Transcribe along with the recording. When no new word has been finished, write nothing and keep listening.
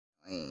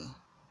Apparently.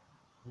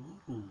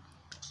 Ooh.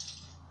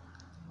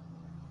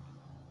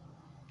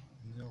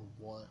 You know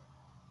what?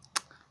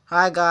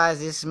 Hi guys,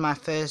 this is my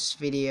first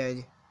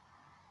video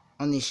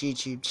on this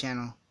YouTube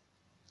channel.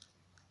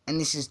 And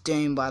this is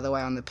Doom, by the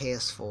way, on the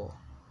PS4.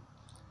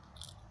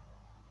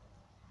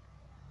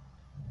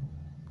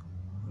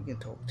 You can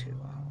talk too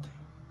loud.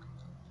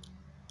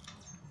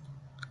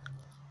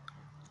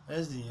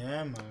 There's the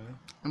ammo.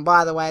 And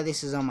by the way,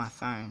 this is on my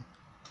phone.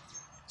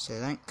 So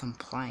don't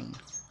complain.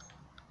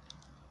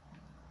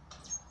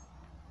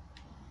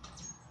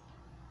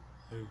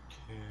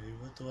 Okay,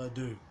 what do I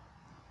do?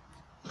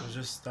 I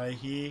just stay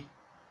here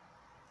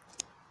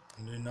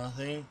and do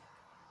nothing.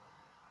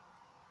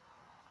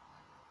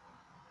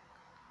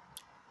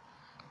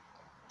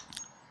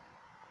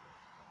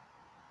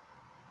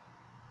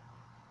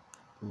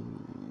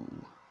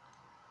 Ooh.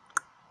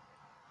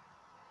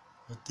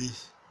 What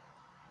this?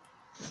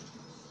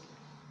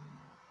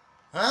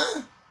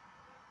 Huh?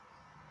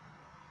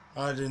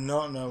 I did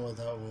not know what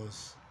that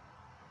was.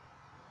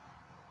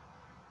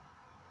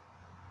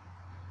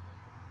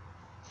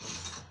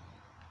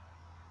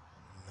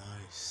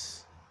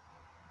 Nice.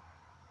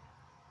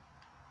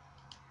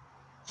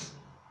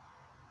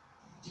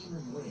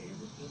 Demon wave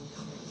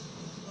incoming.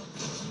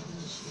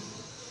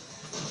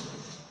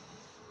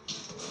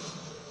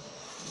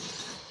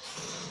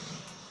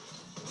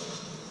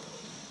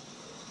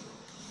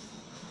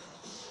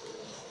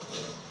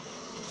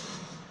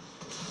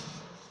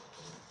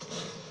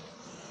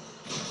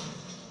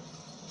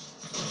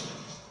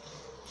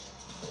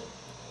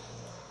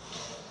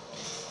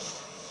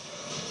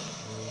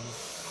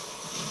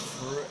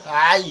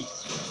 Aye!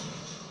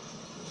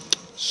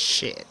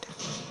 Shit.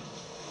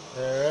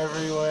 They're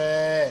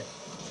everywhere.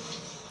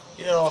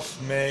 Get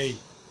off me.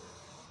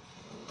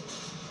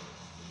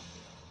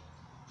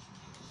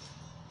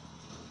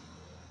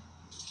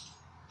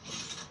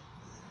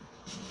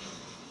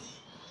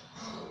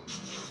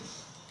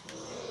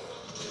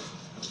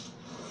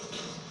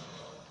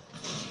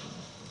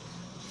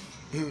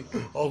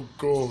 Oh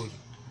god.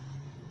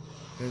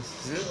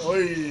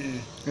 Oi.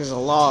 There's a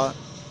lot.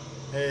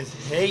 There's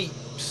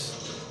heaps.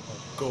 Oh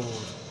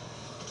god.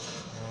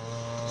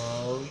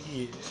 Oh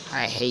yeah.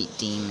 I hate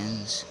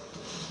demons.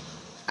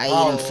 I eat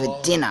Oh, them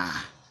for dinner.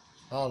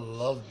 I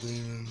love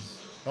demons.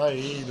 I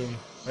eat them.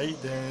 I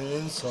eat their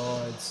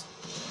insides.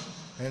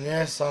 And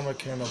yes, I'm a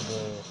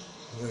cannibal.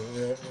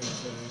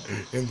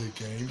 In the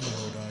game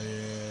mode I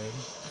am.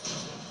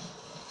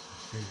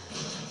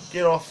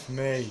 Get off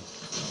me.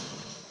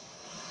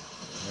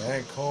 They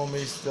ain't call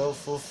me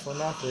Stealthful for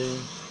nothing.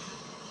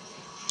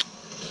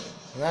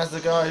 And that's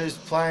the guy who's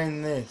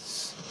playing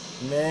this.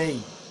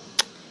 Me.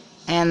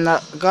 And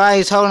the guy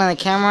who's holding the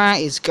camera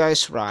is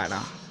Ghost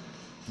Rider.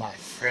 My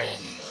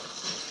friend.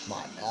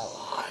 My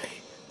ally.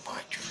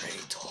 My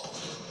traitor.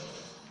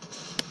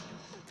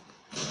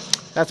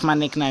 That's my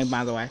nickname,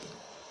 by the way.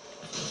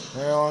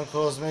 Everyone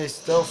calls me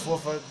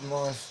Stealthwolf at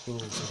my school,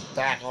 so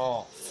back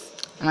off.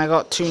 And I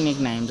got two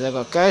nicknames. I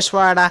got Ghost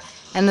Rider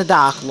and the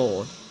Dark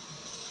Lord.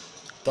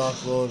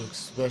 Dark Lord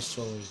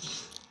especially.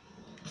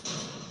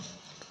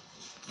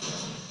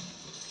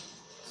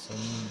 So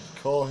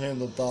call him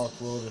the Dark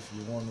Lord if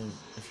you want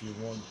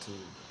to.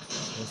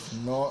 If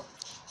not,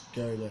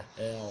 go to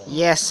hell.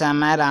 Yes,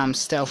 I'm at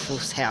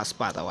Stealthwolf's house,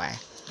 by the way.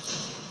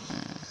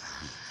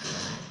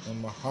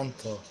 I'm a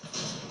hunter.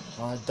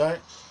 I don't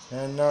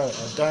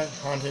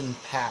hunt in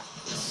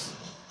packs.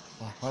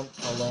 I hunt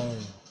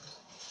alone.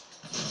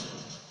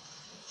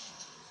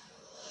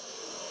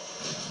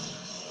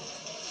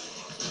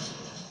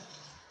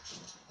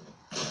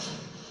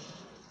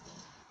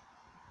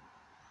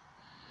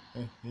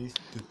 He's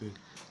stupid.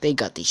 They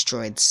got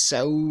destroyed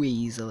so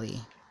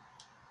easily.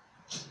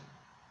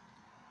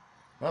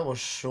 That was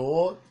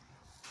short,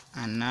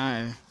 I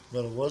know.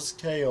 but it was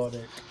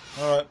chaotic.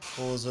 Alright,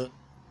 pause it.